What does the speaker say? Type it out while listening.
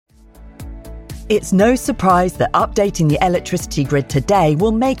It's no surprise that updating the electricity grid today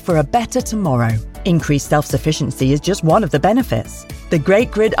will make for a better tomorrow. Increased self-sufficiency is just one of the benefits. The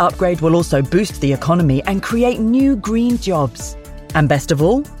Great Grid Upgrade will also boost the economy and create new green jobs. And best of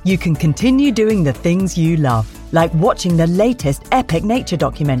all, you can continue doing the things you love, like watching the latest epic nature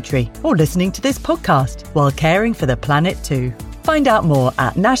documentary or listening to this podcast while caring for the planet too. Find out more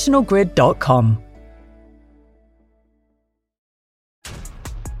at nationalgrid.com.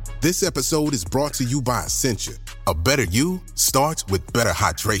 This episode is brought to you by Essentia. A better you starts with better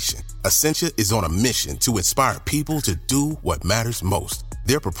hydration. Essentia is on a mission to inspire people to do what matters most.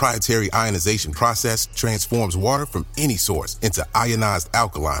 Their proprietary ionization process transforms water from any source into ionized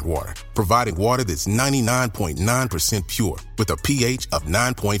alkaline water, providing water that's 99.9% pure with a pH of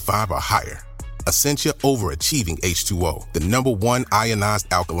 9.5 or higher. Essentia overachieving H2O, the #1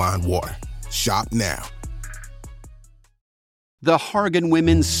 ionized alkaline water. Shop now. The Hargan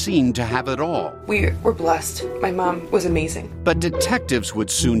women seemed to have it all. We were blessed. My mom was amazing. But detectives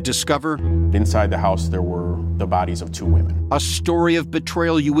would soon discover inside the house there were the bodies of 2 women. A story of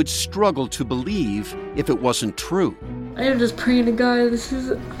betrayal you would struggle to believe if it wasn't true. I am just praying to God, this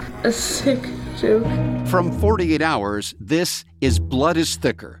is a sick joke. From 48 Hours, this is Blood is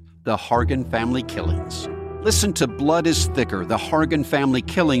Thicker, the Hargan Family Killings. Listen to Blood is Thicker, the Hargan Family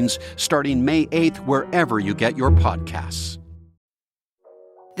Killings, starting May 8th wherever you get your podcasts.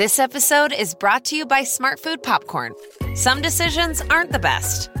 This episode is brought to you by Smart Food Popcorn. Some decisions aren't the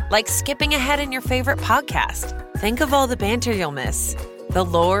best, like skipping ahead in your favorite podcast. Think of all the banter you'll miss, the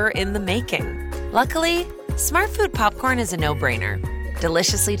lore in the making. Luckily, Smart Food Popcorn is a no-brainer.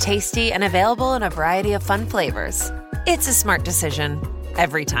 Deliciously tasty and available in a variety of fun flavors. It's a smart decision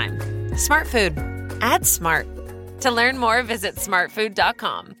every time. Smart Food. Add smart. To learn more, visit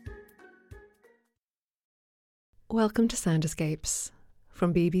smartfood.com. Welcome to Sound Escapes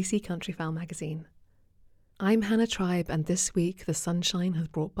from BBC Countryfile magazine. I'm Hannah Tribe, and this week the sunshine has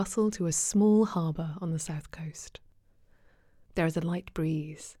brought bustle to a small harbour on the south coast. There is a light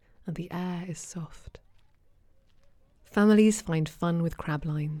breeze and the air is soft. Families find fun with crab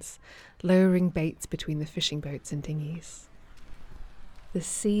lines, lowering baits between the fishing boats and dinghies. The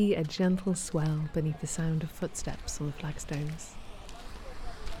sea a gentle swell beneath the sound of footsteps on the flagstones.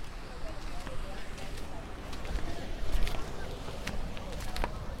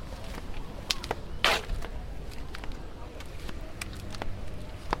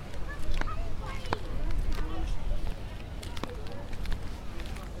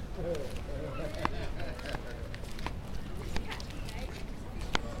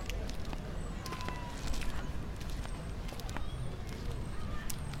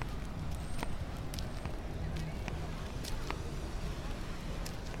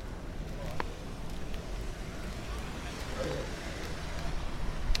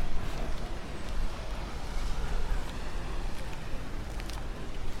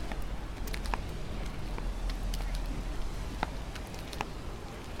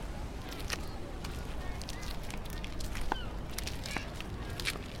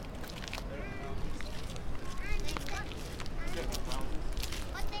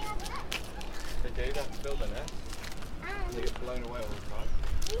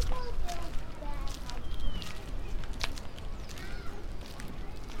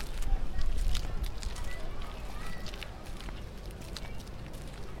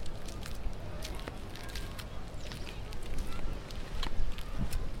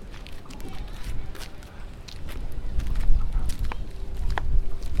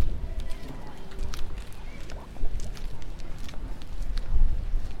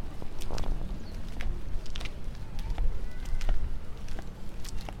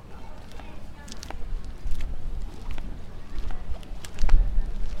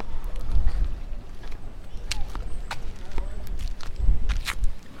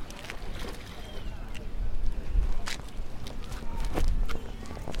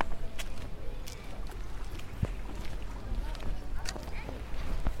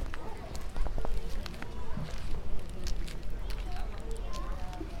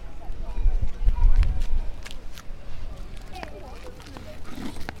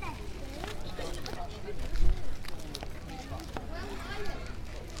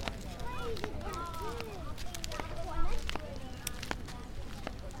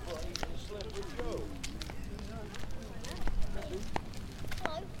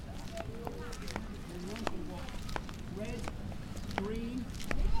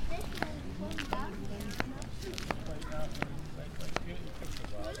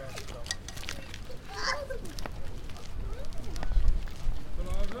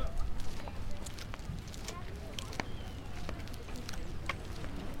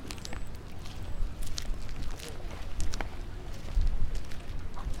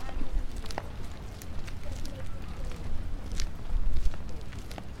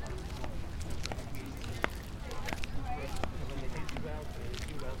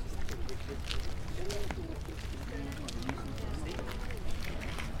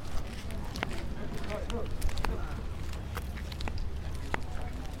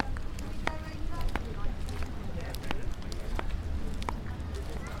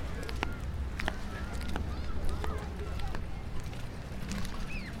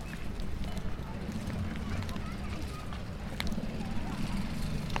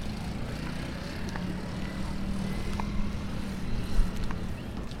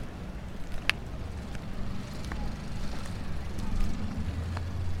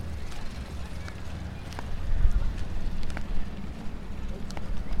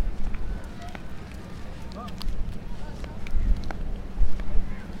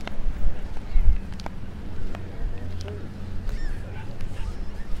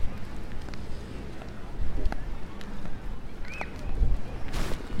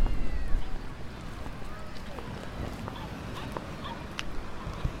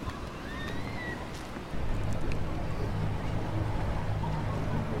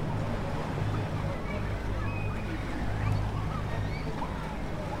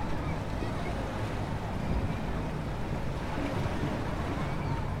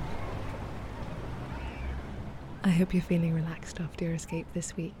 I hope you're feeling relaxed after your escape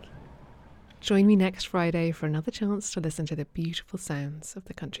this week. Join me next Friday for another chance to listen to the beautiful sounds of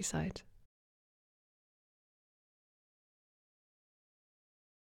the countryside.